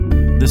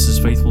This is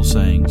Faithful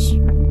Sayings,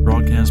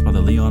 broadcast by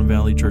the Leon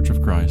Valley Church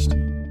of Christ.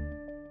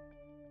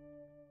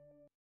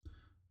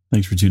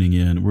 Thanks for tuning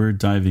in. We're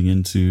diving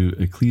into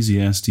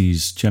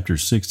Ecclesiastes chapter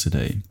 6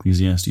 today.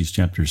 Ecclesiastes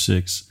chapter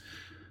 6.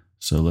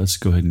 So let's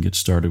go ahead and get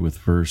started with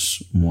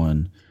verse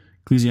 1.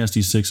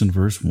 Ecclesiastes 6 and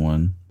verse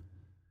 1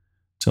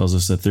 tells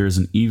us that there is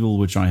an evil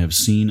which I have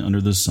seen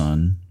under the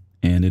sun,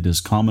 and it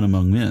is common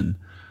among men,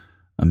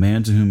 a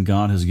man to whom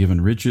God has given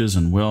riches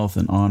and wealth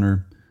and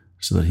honor,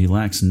 so that he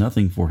lacks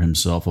nothing for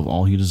himself of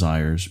all he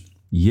desires,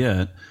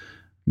 yet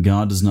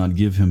God does not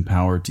give him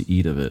power to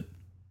eat of it.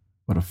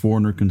 But a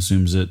foreigner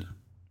consumes it.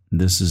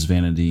 This is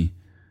vanity,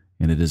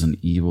 and it is an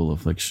evil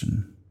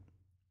affliction.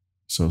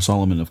 So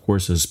Solomon, of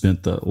course, has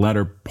spent the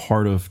latter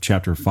part of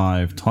chapter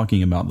 5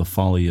 talking about the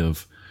folly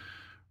of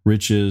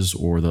riches,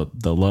 or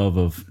the love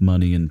of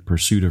money and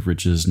pursuit of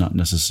riches, not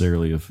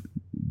necessarily of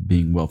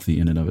being wealthy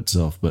in and of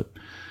itself, but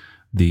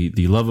the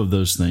love of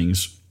those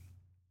things,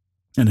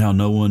 and how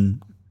no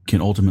one can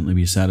ultimately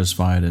be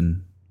satisfied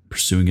in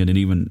pursuing it and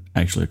even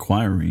actually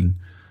acquiring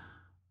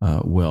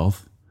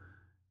wealth.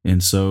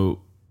 And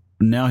so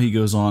now he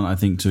goes on, I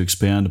think, to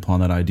expand upon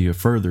that idea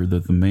further,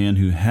 that the man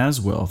who has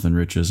wealth and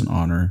riches and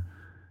honor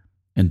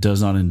and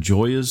does not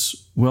enjoy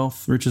his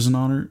wealth, riches, and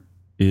honor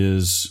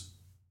he's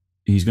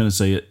going to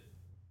say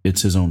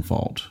it's his own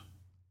fault.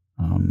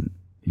 And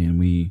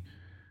we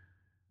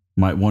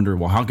might wonder,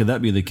 well, how could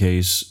that be the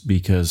case?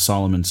 Because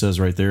Solomon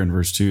says right there in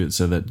verse 2, it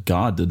said that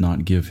God did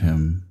not give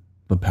him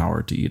the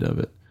power to eat of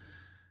it.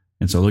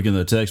 And so looking at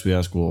the text, we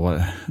ask, well,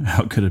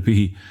 how could it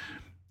be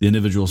the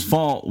individual's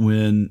fault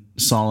when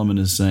Solomon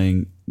is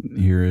saying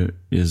here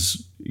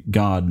is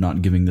God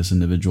not giving this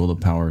individual the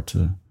power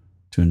to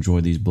enjoy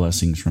these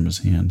blessings from his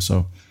hand?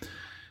 So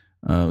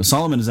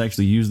Solomon has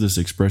actually used this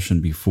expression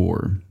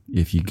before.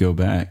 If you go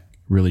back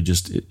really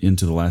just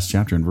into the last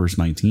chapter in verse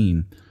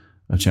 19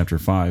 of chapter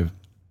 5,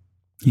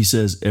 he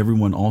says,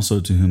 everyone also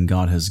to whom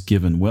God has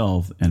given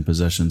wealth and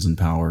possessions and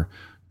power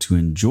to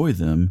enjoy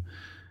them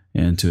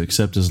and to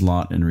accept his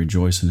lot and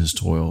rejoice in his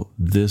toil,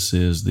 this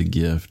is the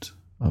gift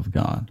of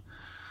God.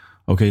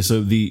 Okay,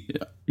 so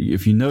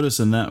if you notice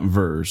in that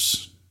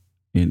verse,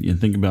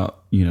 and think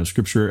about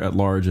Scripture at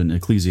large and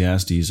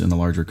Ecclesiastes in the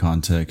larger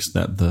context,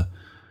 that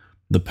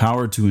the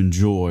power to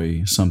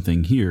enjoy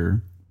something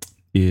here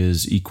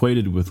is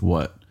equated with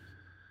what?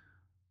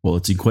 Well,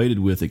 it's equated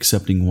with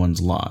accepting one's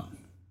lot,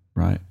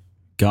 right?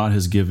 God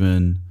has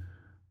given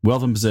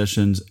wealth and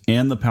possessions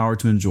and the power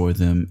to enjoy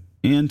them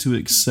and to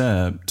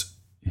accept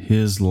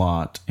his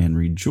lot and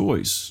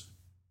rejoice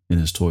in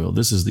his toil.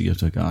 This is the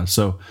gift of God.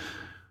 So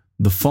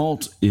the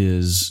fault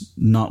is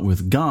not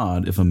with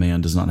God if a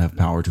man does not have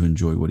power to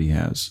enjoy what he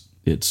has.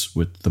 It's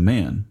with the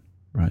man,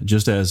 right?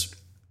 Just as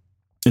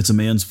it's a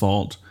man's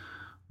fault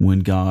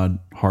when God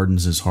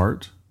hardens his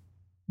heart,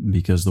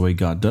 because the way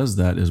God does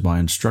that is by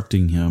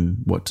instructing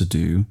him what to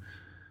do.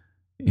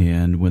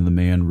 And when the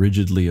man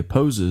rigidly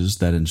opposes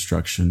that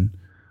instruction,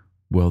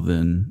 well,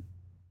 then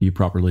you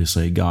properly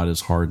say God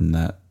has hardened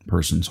that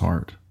person's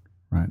heart,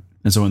 right?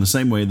 And so in the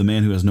same way, the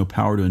man who has no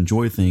power to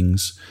enjoy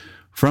things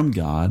from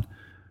God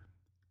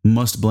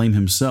must blame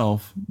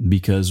himself,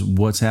 because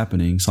what's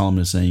happening,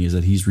 Solomon is saying, is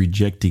that he's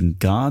rejecting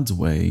God's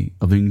way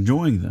of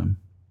enjoying them.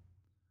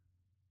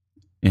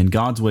 And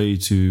God's way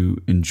to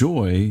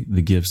enjoy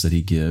the gifts that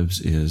he gives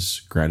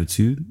is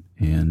gratitude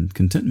and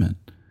contentment.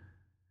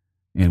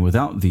 And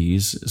without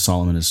these,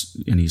 Solomon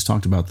he's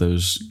talked about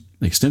those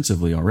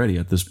extensively already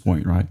at this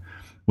point, right?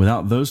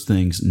 Without those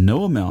things,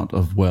 no amount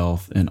of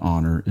wealth and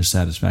honor is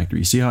satisfactory.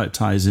 You see how it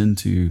ties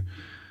into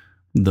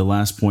the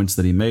last points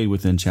that he made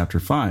within chapter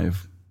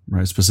 5,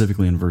 right?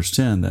 Specifically in verse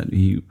 10, that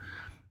he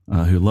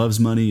who loves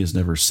money is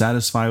never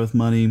satisfied with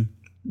money,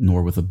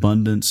 nor with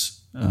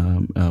abundance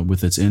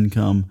with its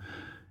income.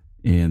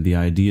 And the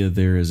idea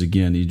there is,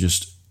 again,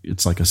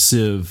 it's like a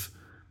sieve.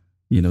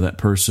 That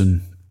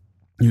person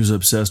who's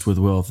obsessed with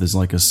wealth is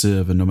like a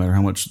sieve, and no matter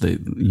how much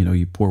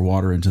you pour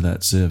water into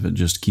that sieve, it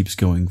just keeps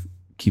going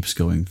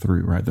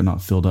through, right? They're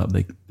not filled up.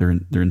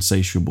 They're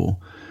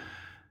insatiable.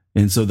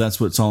 And so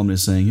that's what Solomon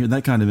is saying here.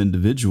 That kind of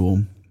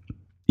individual,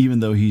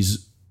 even though he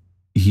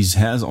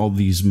has all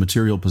these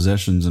material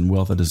possessions and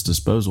wealth at his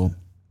disposal,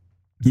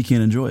 he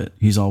can't enjoy it.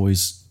 He's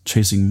always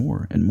chasing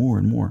more and more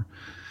and more.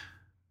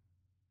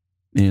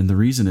 And the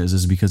reason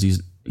is because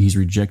he's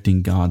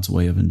rejecting God's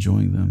way of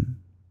enjoying them,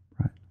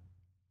 right?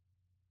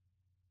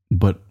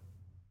 But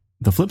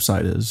the flip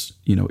side is,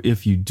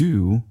 if you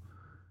do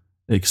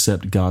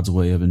accept God's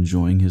way of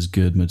enjoying his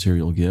good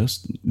material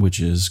gifts, which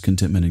is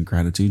contentment and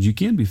gratitude, you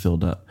can be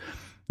filled up.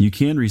 You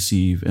can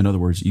receive, in other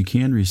words, you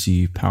can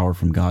receive power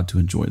from God to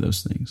enjoy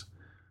those things.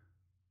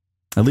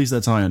 At least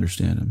that's how I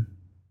understand him.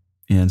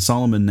 And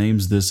Solomon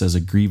names this as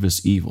a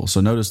grievous evil.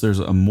 So notice there's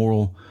a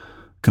moral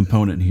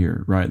component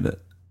here, right? That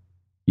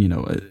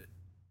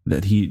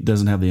he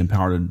doesn't have the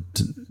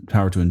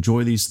power to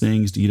enjoy these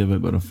things, to eat of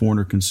it, but a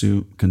foreigner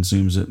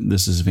consumes it.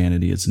 This is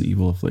vanity. It's an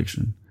evil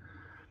affliction.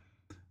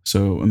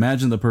 So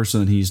imagine the person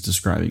that he's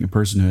describing, a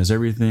person who has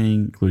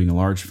everything, including a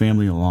large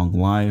family, a long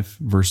life.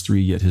 Verse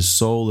 3, yet his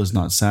soul is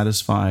not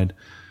satisfied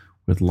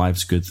with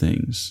life's good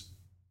things.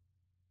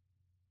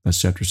 That's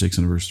chapter 6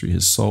 and verse 3.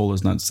 His soul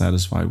is not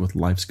satisfied with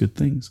life's good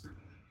things.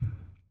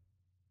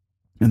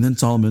 And then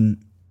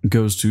Solomon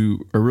goes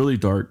to a really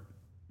dark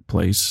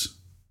place,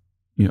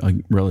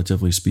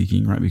 relatively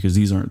speaking, right? Because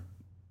these aren't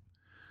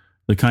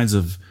the kinds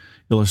of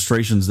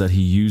illustrations that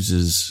he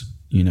uses,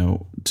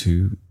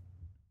 to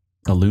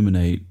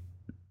illuminate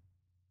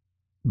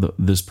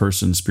this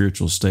person's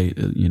spiritual state.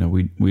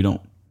 We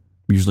don't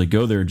usually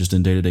go there just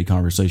in day-to-day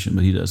conversation,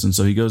 but he does. And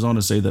so he goes on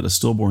to say that a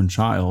stillborn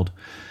child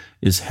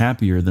is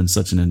happier than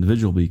such an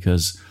individual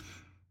because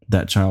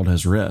that child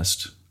has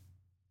rest.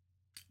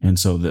 And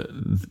so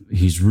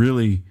he's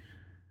really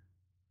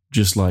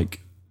just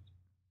like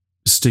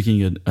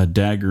sticking a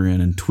dagger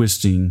in and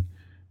twisting,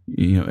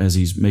 as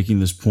he's making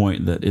this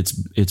point that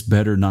it's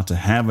better not to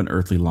have an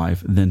earthly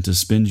life than to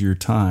spend your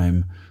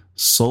time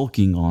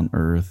sulking on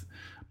earth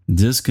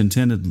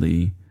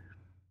discontentedly,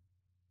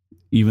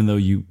 even though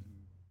you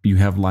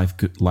have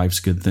life's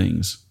good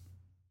things.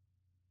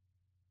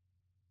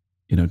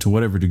 To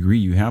whatever degree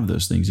you have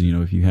those things,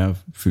 and if you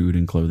have food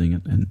and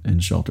clothing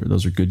and shelter,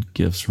 those are good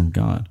gifts from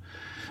God.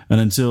 And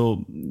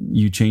until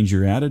you change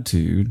your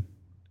attitude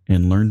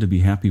and learn to be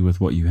happy with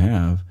what you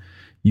have,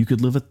 you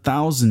could live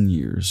 1,000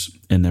 years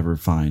and never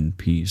find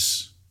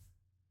peace.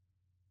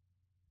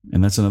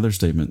 And that's another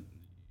statement,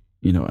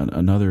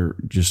 another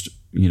just,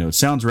 it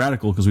sounds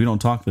radical because we don't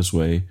talk this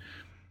way,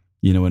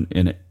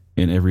 in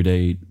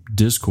everyday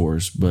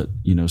discourse, but,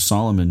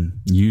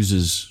 Solomon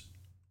uses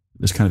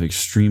this kind of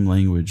extreme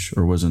language,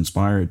 or was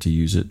inspired to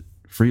use it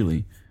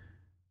freely.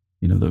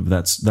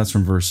 That's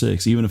from verse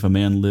 6. Even if a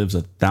man lives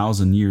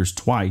 1,000 years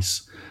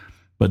twice,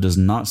 but does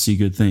not see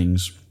good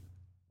things,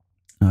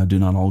 do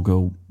not all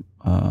go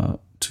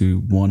to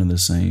one and the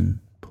same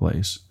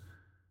place.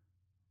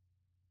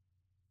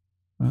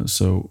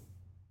 So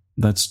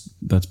that's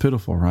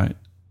pitiful, right?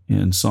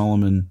 And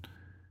Solomon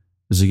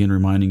is again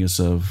reminding us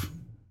of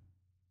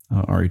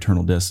our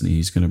eternal destiny.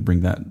 He's going to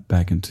bring that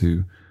back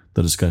into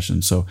the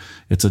discussion. So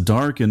it's a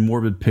dark and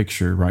morbid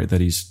picture, right,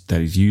 that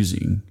he's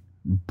using,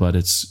 but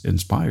it's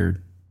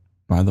inspired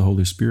by the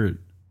Holy Spirit,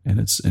 and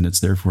it's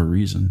there for a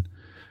reason.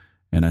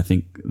 And I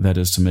think that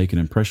is to make an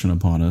impression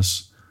upon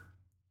us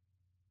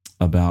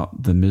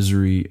about the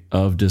misery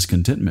of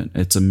discontentment.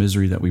 It's a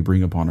misery that we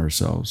bring upon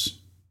ourselves.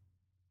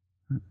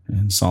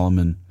 And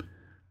Solomon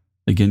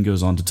again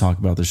goes on to talk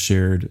about the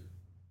shared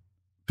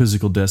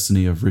physical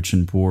destiny of rich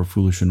and poor,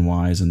 foolish and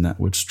wise, and that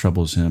which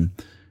troubles him.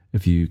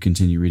 If you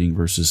continue reading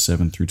verses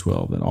 7 through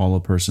 12, that all a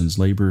person's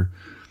labor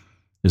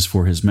is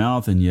for his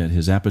mouth, and yet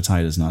his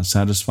appetite is not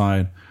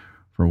satisfied.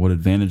 For what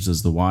advantage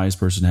does the wise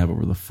person have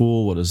over the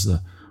fool? What does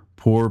the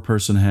poor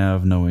person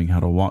have, knowing how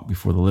to walk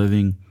before the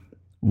living?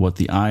 What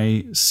the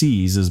eye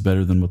sees is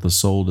better than what the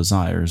soul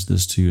desires.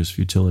 This too is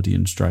futility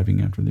and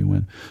striving after the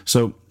wind.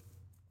 So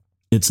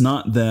it's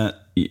not that,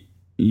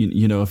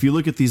 if you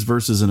look at these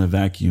verses in a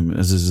vacuum,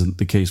 as is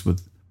the case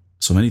with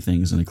so many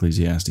things in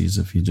Ecclesiastes,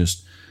 if you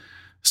just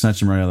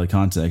snatch him right out of the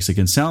context, it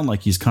can sound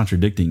like he's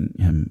contradicting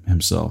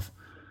himself,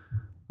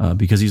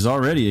 because he's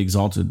already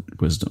exalted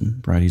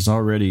wisdom, right? He's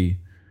already,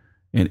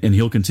 and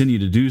he'll continue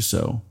to do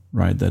so,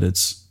 right? That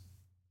it's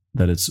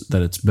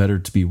better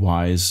to be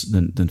wise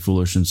than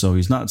foolish. And so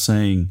he's not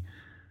saying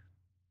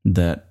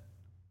that,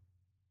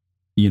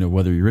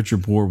 whether you're rich or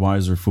poor,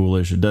 wise or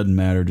foolish, it doesn't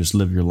matter. Just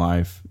live your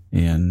life,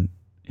 and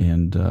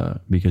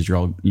because you're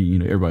all,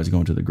 everybody's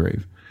going to the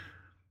grave.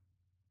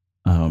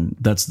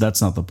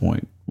 That's not the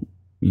point.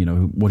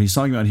 What he's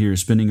talking about here is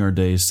spending our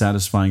days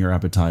satisfying our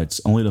appetites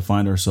only to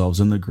find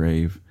ourselves in the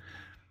grave.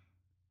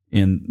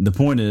 And the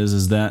point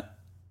is that,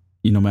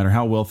 no matter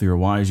how wealthy or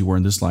wise you were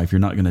in this life, you're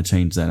not going to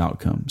change that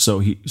outcome. So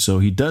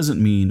he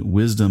doesn't mean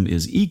wisdom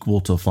is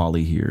equal to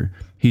folly here.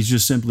 He's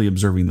just simply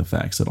observing the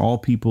facts that all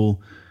people,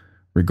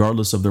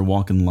 regardless of their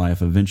walk in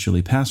life,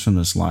 eventually pass from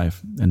this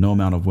life, and no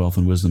amount of wealth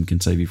and wisdom can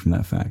save you from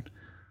that fact.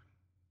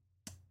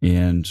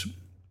 And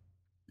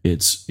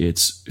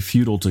it's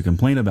futile to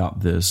complain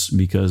about this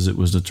because it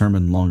was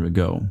determined long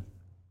ago.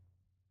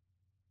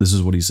 This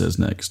is what he says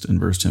next in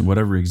verse 10.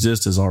 Whatever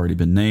exists has already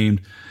been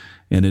named,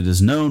 and it is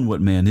known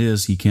what man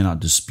is. He cannot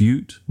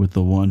dispute with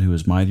the one who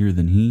is mightier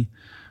than he,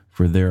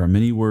 for there are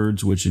many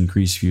words which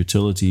increase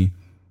futility.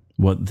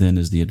 What then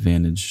is the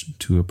advantage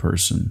to a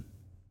person?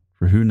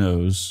 For who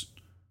knows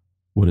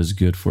what is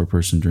good for a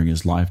person during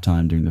his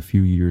lifetime, during the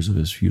few years of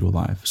his futile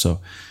life?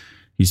 So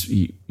he's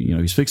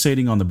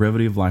fixating on the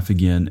brevity of life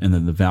again, and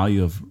then the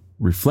value of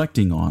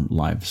reflecting on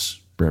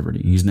life's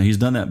brevity. He's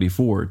done that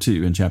before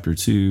too, in chapter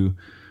 2,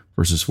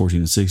 verses 14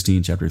 and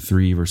 16, chapter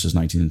 3, verses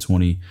 19 and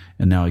 20,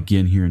 and now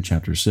again here in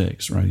chapter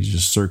 6, right? He's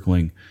just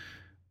circling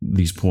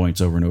these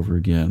points over and over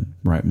again,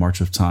 right? March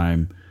of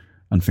time,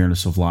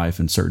 unfairness of life,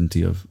 and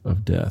certainty of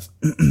death.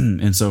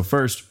 And so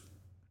first,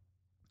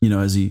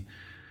 as he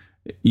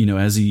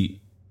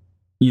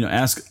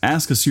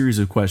ask a series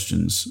of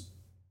questions,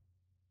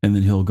 and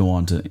then he'll go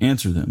on to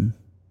answer them,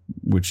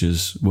 which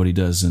is what he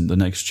does in the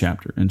next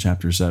chapter, in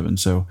chapter 7.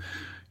 So,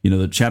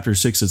 the chapter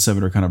 6 and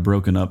 7 are kind of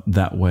broken up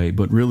that way,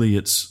 but really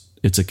it's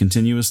a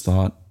continuous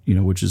thought.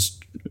 which is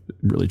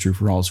really true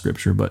for all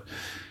Scripture, but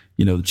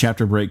the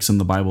chapter breaks in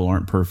the Bible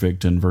aren't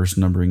perfect, and verse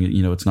numbering,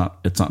 it's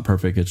not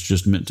perfect. It's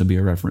just meant to be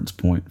a reference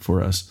point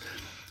for us.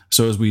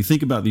 So as we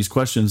think about these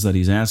questions that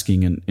he's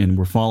asking, and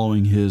we're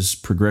following his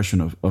progression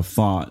of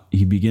thought,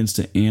 he begins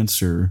to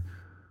answer,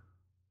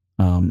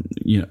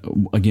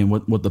 again,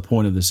 what the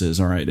point of this is.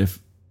 All right, if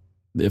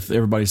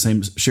everybody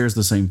shares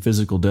the same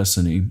physical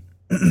destiny,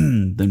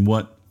 then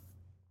what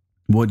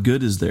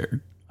good is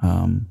there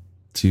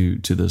to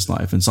this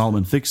life? And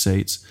Solomon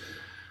fixates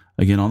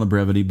again on the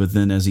brevity, but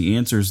then as he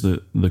answers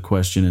the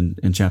question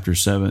in chapter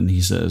 7,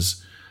 he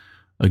says,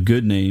 a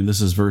good name,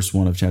 this is verse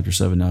 1 of chapter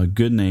 7, now a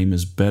good name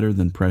is better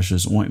than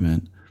precious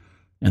ointment,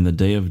 and the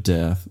day of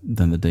death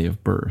than the day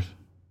of birth.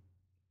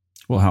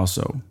 Well, how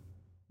so?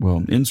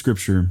 Well, in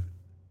Scripture,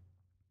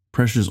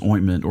 precious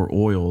ointment or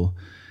oil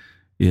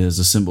is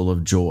a symbol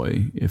of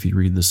joy. If you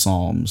read the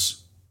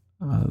Psalms,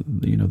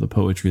 the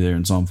poetry there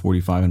in Psalm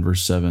 45 and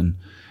verse 7,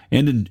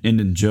 and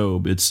in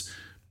Job, it's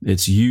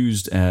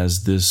used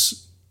as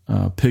this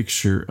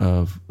picture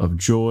of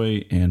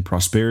joy and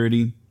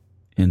prosperity.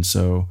 And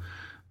so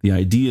the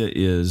idea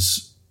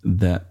is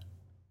that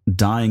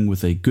dying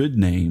with a good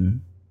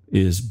name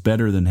is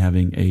better than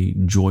having a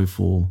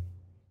joyful,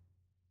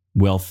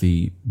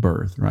 wealthy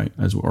birth, right?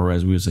 As we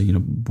would say,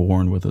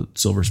 born with a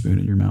silver spoon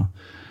in your mouth.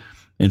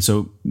 And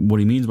so what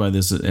he means by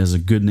this, as a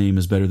good name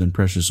is better than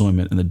precious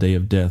ointment, and the day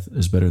of death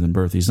is better than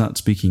birth. He's not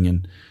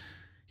speaking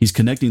he's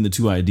connecting the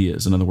two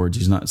ideas. In other words,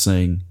 he's not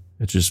saying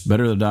it's just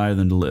better to die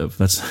than to live.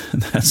 That's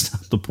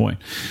not the point.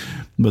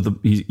 But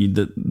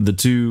the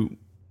two,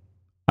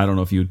 I don't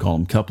know if you would call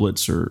them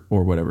couplets or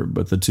whatever,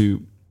 but the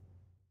two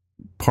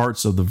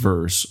parts of the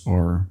verse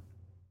are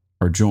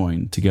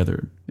joined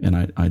together.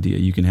 An idea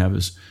you can have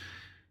is,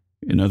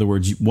 in other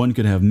words, one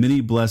could have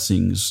many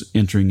blessings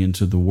entering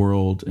into the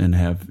world and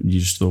have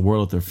just the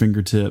world at their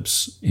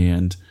fingertips,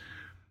 and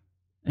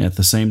at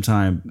the same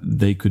time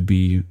they could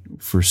be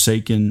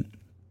forsaken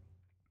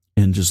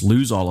and just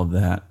lose all of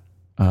that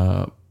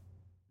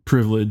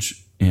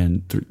privilege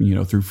and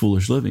through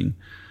foolish living.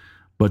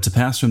 But to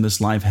pass from this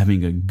life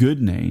having a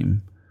good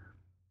name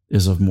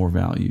is of more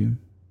value.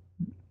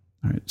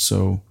 All right,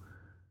 so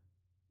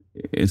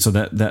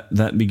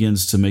that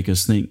begins to make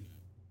us think,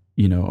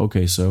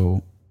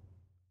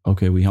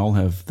 okay, we all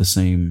have the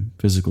same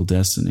physical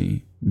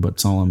destiny, but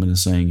Solomon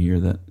is saying here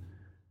that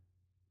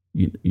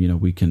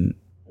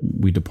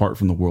we depart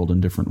from the world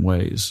in different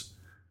ways,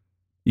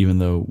 even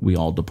though we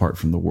all depart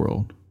from the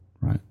world,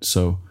 right?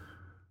 So,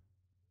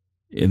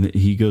 and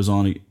he goes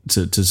on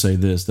to say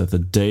this, that the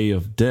day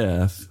of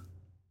death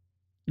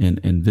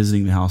and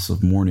visiting the house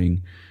of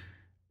mourning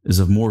is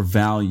of more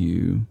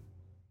value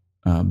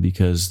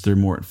because they're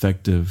more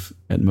effective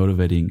at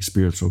motivating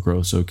spiritual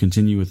growth. So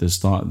continue with this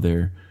thought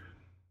there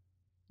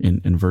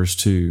in verse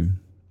 2.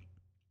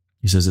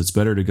 He says, it's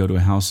better to go to a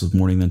house of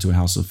mourning than to a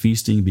house of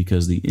feasting,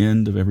 because that is the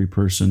end of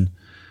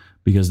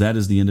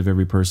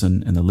every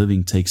person, and the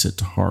living takes it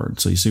to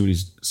heart. So you see what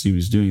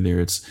he's doing there.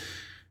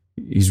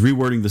 He's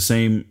rewording the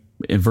same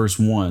in verse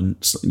 1,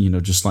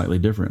 just slightly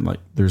different. Like,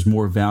 there's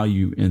more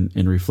value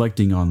in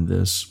reflecting on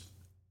this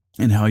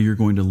and how you're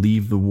going to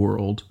leave the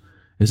world.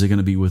 Is it going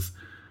to be with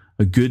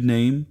a good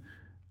name?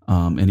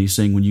 And he's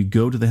saying when you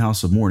go to the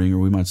house of mourning, or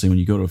we might say when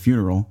you go to a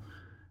funeral,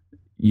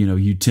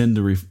 you tend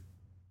to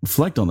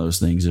reflect on those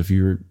things. If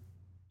you're,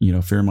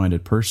 a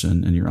fair-minded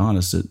person and you're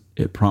honest,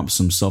 it prompts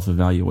some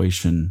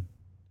self-evaluation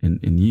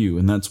in you.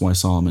 And that's why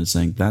Solomon is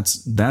saying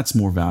that's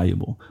more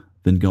valuable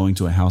than going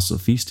to a house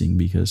of feasting,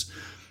 because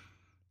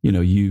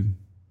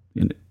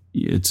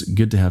it's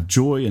good to have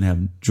joy and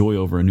have joy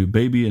over a new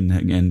baby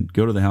and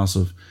go to the house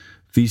of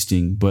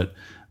feasting, but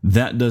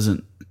that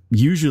doesn't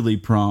usually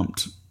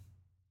prompt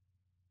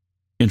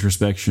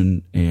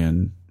introspection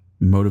and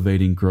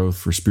motivating growth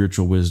for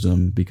spiritual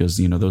wisdom, because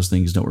those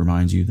things don't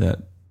remind you that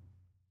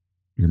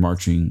you're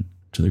marching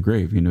to the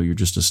grave. You're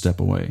just a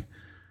step away.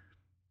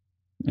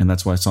 And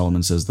that's why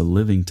Solomon says the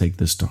living take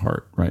this to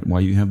heart, right?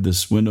 While you have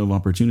this window of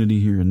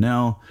opportunity here and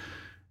now,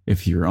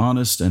 if you're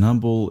honest and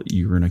humble,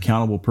 you're an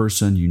accountable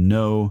person,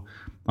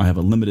 I have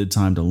a limited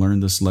time to learn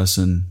this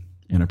lesson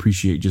and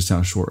appreciate just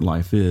how short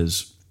life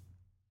is.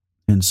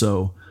 And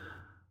so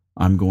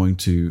I'm going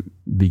to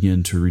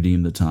begin to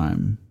redeem the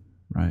time,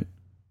 right?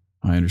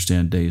 I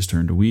understand days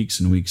turn to weeks,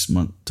 and weeks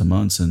to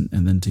months, and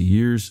then to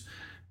years,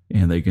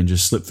 and they can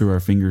just slip through our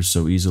fingers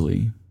so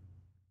easily.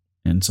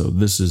 And so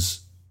this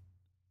is,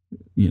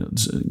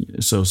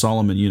 so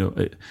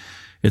Solomon,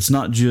 it's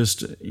not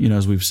just,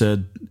 as we've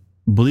said,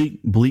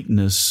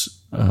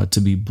 bleakness to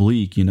be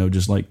bleak,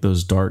 just like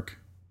those dark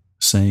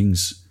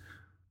sayings,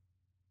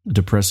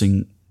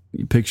 depressing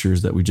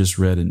pictures that we just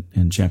read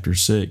in chapter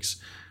 6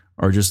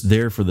 are just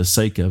there for the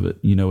sake of it.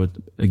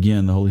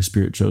 Again, the Holy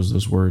Spirit chose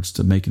those words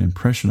to make an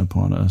impression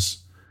upon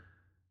us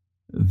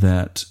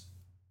that,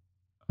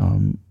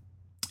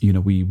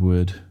 we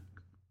would,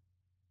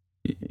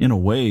 in a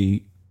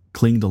way,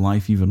 cling to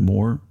life even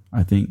more,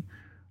 I think,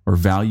 or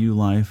value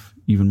life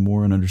even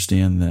more, and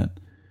understand that,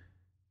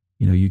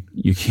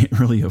 you can't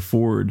really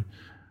afford,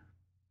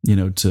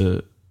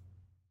 to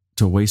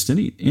waste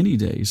any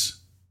days,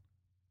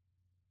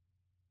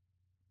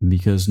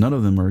 because none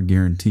of them are a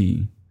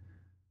guarantee.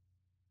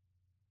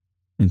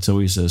 And so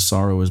he says,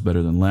 sorrow is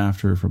better than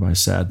laughter, for by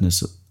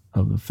sadness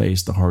of the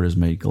face the heart is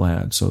made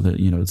glad. So that,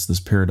 it's this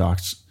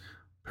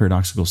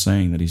paradoxical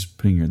saying that he's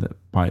putting here,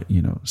 that by,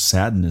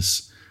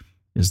 sadness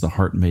is the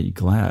heart made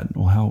glad.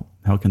 Well,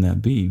 how can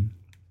that be?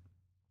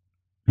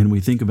 And we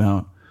think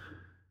about,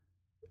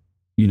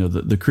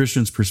 the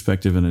Christian's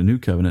perspective in a new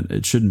covenant.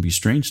 It shouldn't be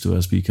strange to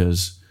us,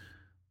 because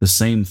the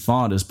same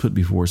thought is put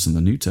before us in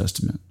the New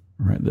Testament,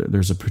 right?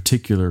 There's a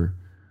particular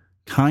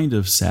kind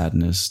of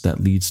sadness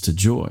that leads to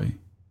joy.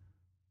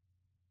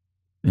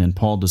 And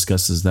Paul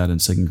discusses that in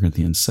 2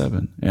 Corinthians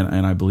 7.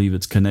 And I believe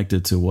it's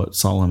connected to what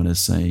Solomon is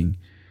saying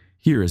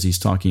here, as he's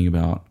talking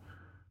about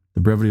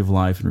the brevity of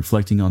life and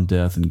reflecting on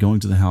death and going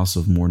to the house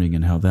of mourning,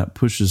 and how that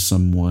pushes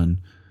someone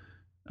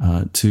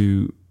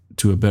to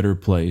a better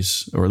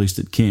place, or at least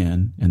it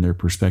can, in their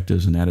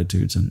perspectives and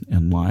attitudes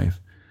in life,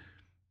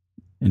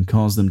 and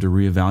cause them to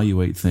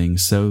reevaluate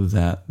things so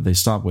that they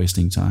stop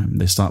wasting time,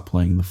 they stop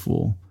playing the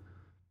fool.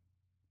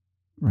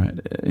 Right,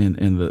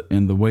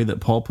 and the way that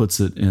Paul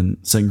puts it in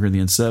 2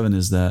 Corinthians 7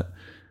 is that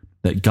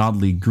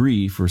godly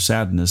grief or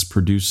sadness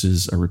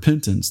produces a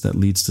repentance that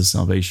leads to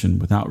salvation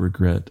without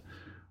regret,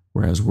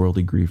 whereas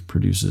worldly grief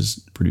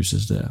produces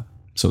death.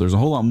 So there's a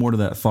whole lot more to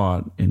that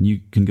thought, and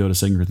you can go to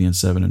 2 Corinthians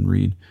 7 and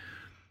read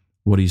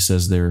what he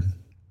says there,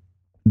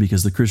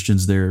 because the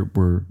Christians there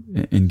were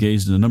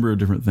engaged in a number of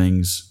different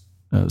things,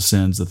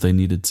 sins that they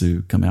needed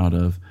to come out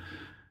of.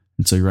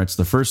 And so he writes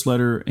the first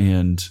letter,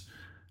 and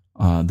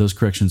those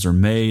corrections are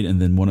made,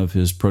 and then one of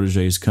his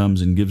proteges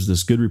comes and gives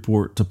this good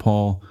report to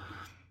Paul.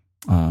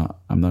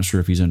 I'm not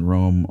sure if he's in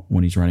Rome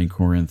when he's writing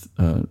Corinthians,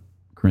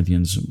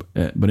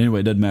 but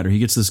anyway, it doesn't matter. He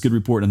gets this good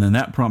report, and then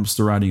that prompts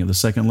the writing of the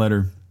second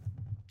letter,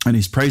 and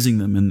he's praising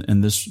them.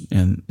 And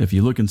if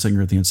you look in 2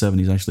 Corinthians 7,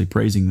 he's actually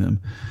praising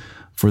them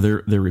for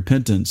their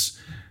repentance.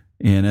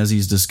 And as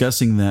he's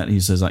discussing that, he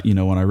says, when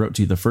I wrote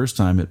to you the first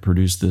time, it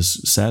produced this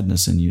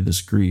sadness in you,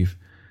 this grief,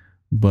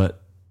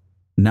 but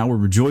now we're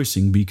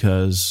rejoicing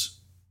because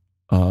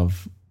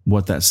of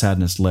what that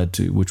sadness led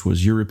to, which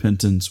was your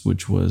repentance,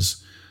 which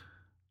was,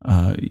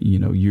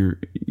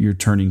 you're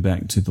turning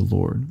back to the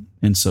Lord.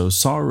 And so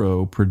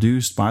sorrow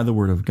produced by the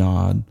word of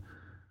God,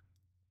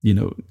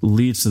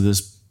 leads to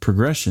this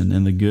progression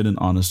in the good and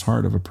honest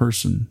heart of a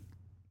person,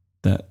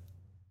 that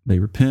they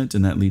repent,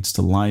 and that leads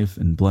to life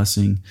and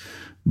blessing.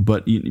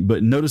 But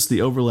notice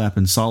the overlap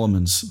in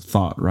Solomon's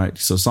thought, right?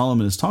 So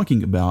Solomon is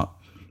talking about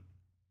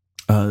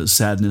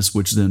sadness,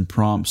 which then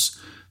prompts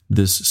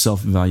this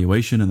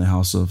self-evaluation in the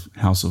house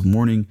of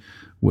mourning,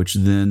 which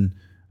then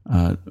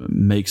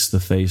makes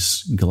the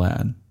face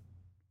glad,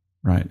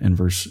 right? In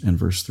verse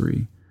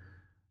 3,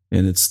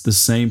 and it's the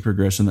same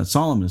progression that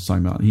Solomon is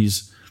talking about.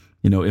 He's,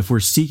 if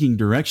we're seeking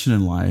direction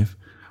in life,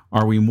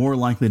 are we more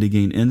likely to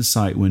gain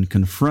insight when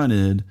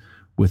confronted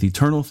with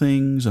eternal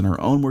things and our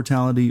own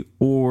mortality,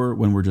 or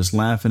when we're just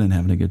laughing and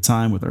having a good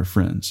time with our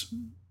friends?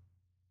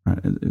 Right.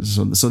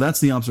 So that's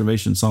the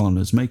observation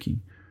Solomon is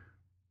making,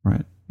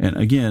 right? And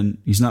again,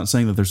 he's not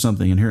saying that there's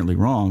something inherently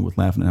wrong with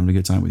laughing and having a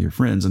good time with your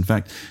friends. In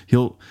fact,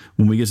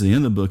 when we get to the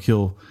end of the book,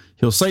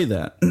 he'll say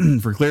that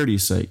for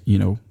clarity's sake.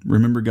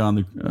 Remember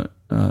God,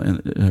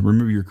 and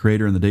remember your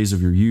Creator in the days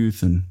of your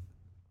youth, and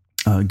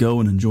go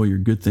and enjoy your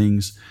good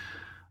things.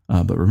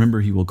 But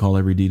remember, He will call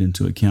every deed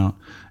into account.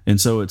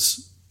 And so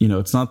it's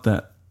not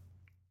that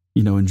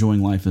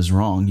enjoying life is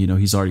wrong.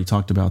 He's already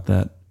talked about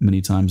that many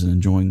times, in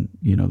enjoying,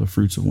 the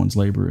fruits of one's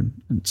labor,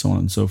 and so on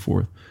and so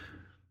forth.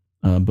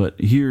 But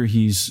here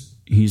he's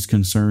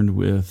concerned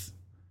with,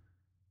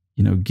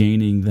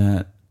 gaining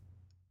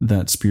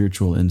that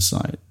spiritual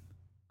insight.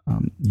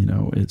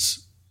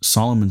 It's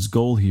Solomon's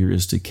goal here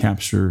is to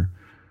capture.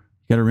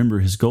 You got to remember,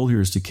 his goal here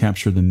is to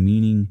capture the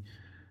meaning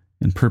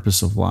and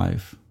purpose of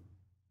life.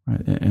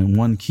 Right? And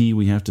one key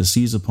we have to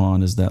seize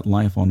upon is that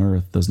life on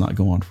earth does not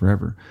go on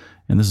forever.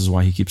 And this is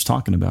why he keeps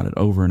talking about it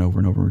over and over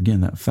and over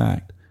again, that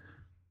fact.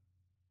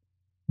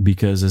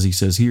 Because as he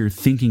says here,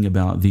 thinking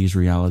about these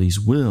realities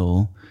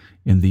will,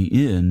 in the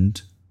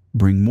end,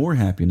 bring more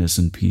happiness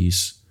and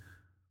peace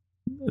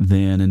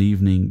than an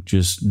evening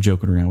just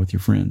joking around with your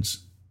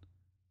friends.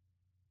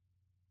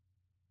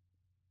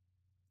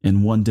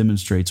 And one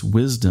demonstrates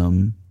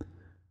wisdom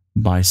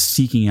by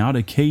seeking out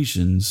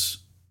occasions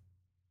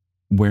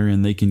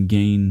wherein they can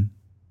gain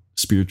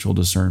spiritual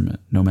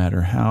discernment, no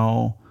matter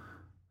how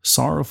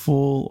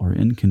sorrowful or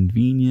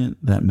inconvenient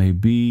that may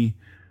be.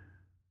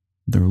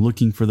 They're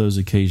looking for those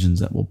occasions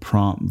that will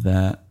prompt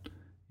that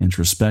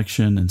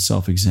introspection and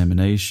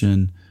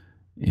self-examination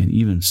and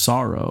even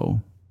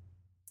sorrow,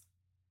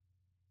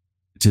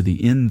 to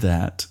the end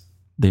that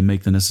they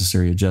make the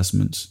necessary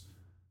adjustments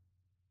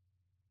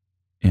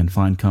and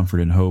find comfort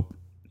and hope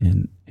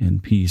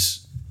and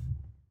peace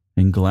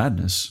and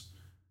gladness,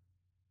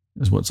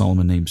 is what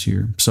Solomon names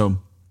here. So,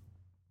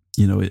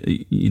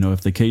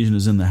 if the occasion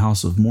is in the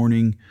house of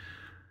mourning,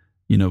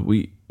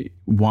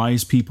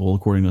 wise people,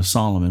 according to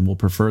Solomon, will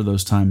prefer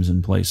those times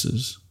and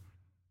places.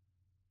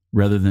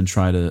 rather than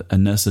try to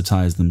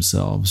anesthetize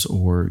themselves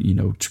or,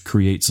 to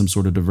create some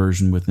sort of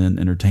diversion within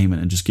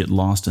entertainment and just get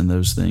lost in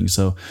those things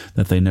so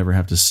that they never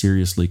have to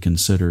seriously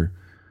consider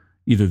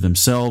either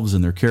themselves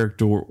and their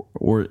character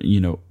or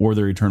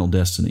their eternal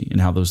destiny and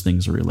how those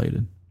things are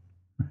related.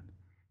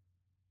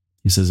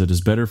 He says, it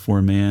is better for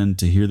a man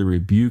to hear the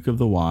rebuke of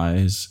the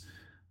wise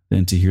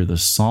than to hear the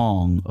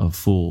song of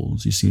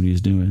fools. You see what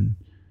he's doing?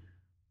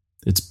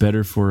 It's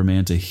better for a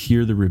man to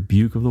hear the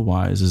rebuke of the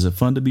wise. Is it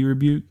fun to be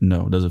rebuked?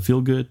 No. Does it feel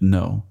good?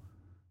 No.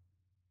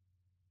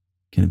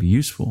 Can it be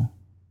useful?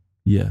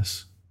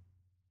 Yes.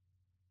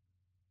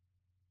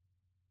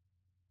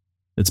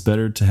 It's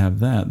better to have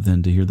that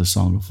than to hear the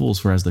song of fools.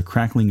 For as the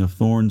crackling of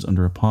thorns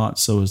under a pot,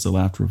 so is the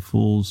laughter of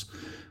fools.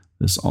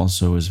 This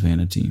also is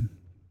vanity.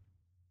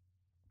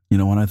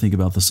 When I think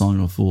about the song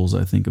of fools,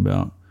 I think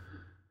about,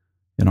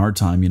 in our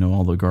time,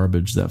 all the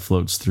garbage that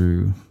floats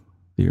through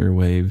the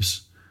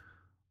airwaves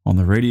on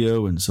the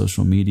radio and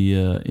social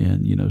media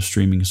and,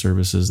 streaming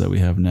services that we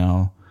have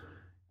now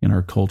in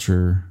our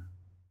culture,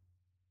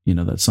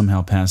 that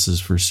somehow passes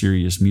for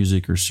serious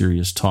music or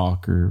serious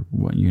talk or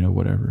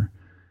whatever.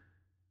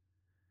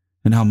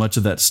 And how much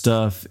of that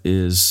stuff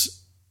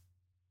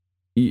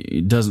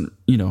doesn't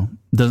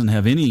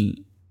have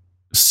any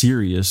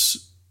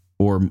serious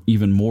or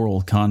even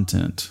moral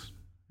content.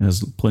 It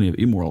has plenty of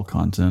immoral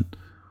content.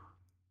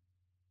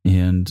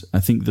 And I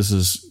think this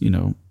is,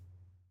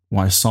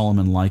 why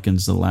Solomon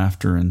likens the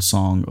laughter and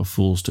song of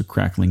fools to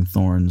crackling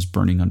thorns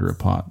burning under a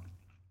pot.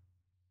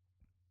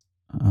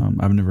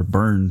 I've never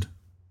burned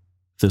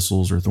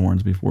thistles or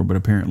thorns before, but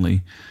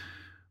apparently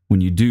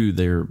when you do,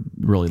 they're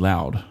really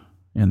loud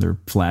and they're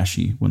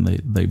flashy when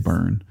they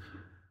burn.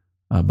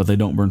 But they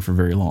don't burn for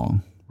very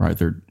long, right?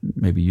 They're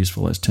maybe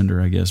useful as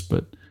tinder, I guess,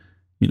 but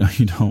you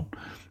don't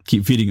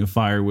keep feeding a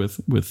fire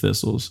with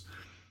thistles.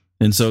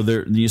 And so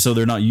they're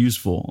not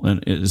useful,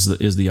 and is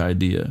the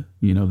idea.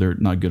 They're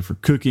not good for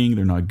cooking.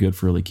 They're not good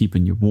for really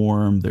keeping you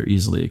warm. They're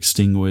easily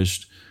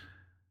extinguished.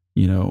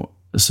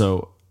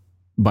 So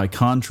by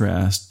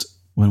contrast,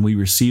 when we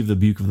receive the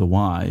rebuke of the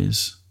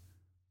wise,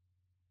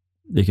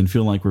 it can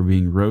feel like we're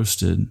being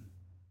roasted,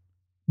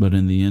 but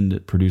in the end,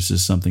 it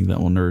produces something that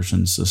will nourish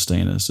and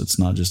sustain us. It's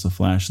not just a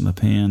flash in the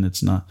pan.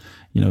 It's not,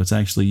 it's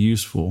actually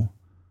useful.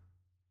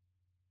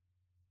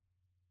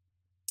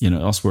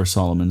 Elsewhere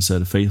Solomon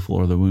said, faithful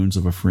are the wounds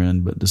of a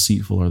friend, but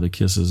deceitful are the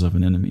kisses of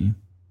an enemy.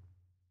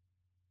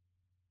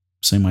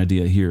 Same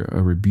idea here,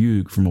 a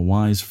rebuke from a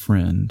wise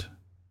friend,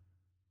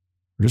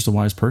 or just a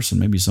wise person,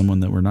 maybe someone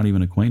that we're not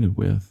even acquainted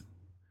with.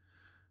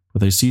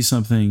 But they see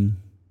something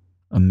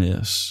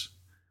amiss,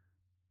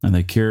 and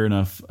they care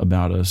enough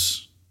about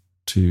us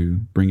to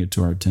bring it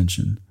to our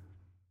attention.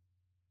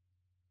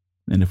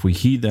 And if we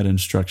heed that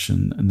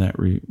instruction and that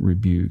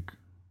rebuke,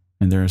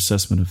 and their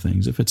assessment of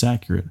things, if it's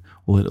accurate,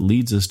 well, it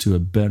leads us to a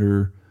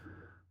better,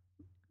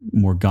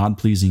 more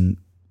God-pleasing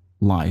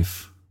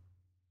life.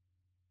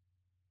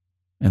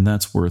 And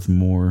that's worth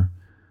more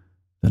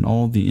than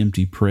all the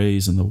empty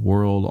praise in the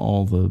world,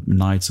 all the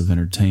nights of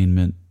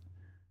entertainment.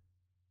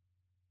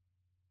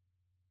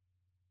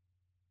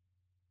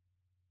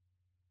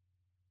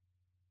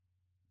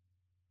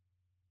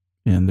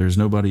 And there's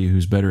nobody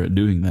who's better at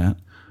doing that,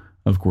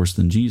 of course,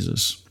 than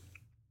Jesus.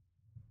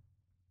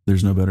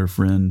 There's no better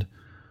friend,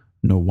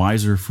 no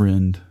wiser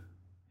friend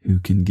who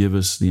can give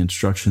us the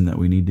instruction that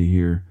we need to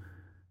hear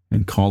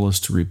and call us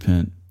to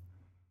repent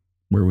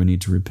where we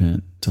need to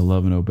repent, to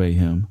love and obey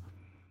him.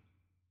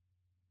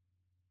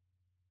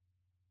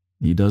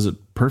 He does it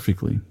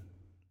perfectly.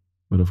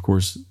 But of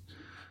course,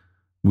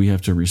 we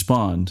have to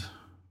respond,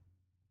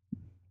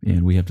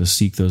 and we have to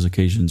seek those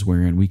occasions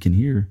wherein we can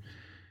hear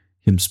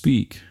him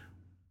speak.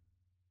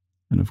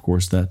 And of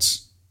course,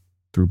 that's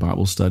through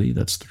Bible study.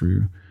 That's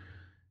through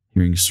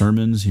hearing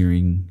sermons,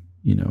 hearing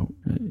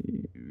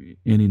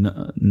any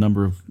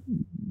number of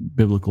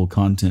biblical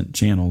content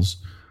channels.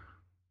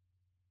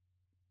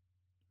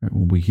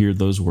 When we hear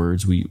those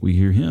words, we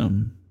hear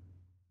him,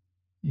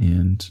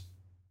 and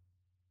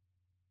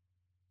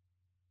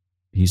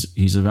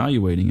he's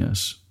evaluating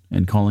us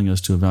and calling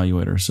us to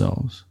evaluate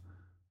ourselves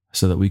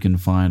so that we can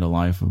find a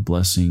life of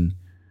blessing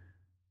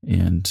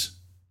and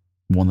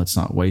one that's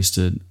not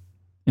wasted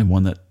and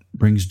one that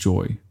brings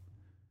joy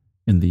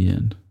in the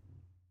end.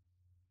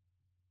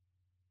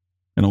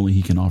 And only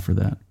he can offer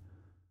that.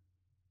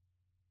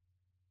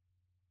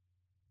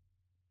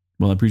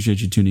 Well, I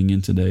appreciate you tuning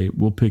in today.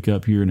 We'll pick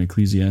up here in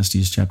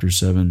Ecclesiastes chapter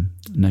 7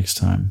 next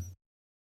time.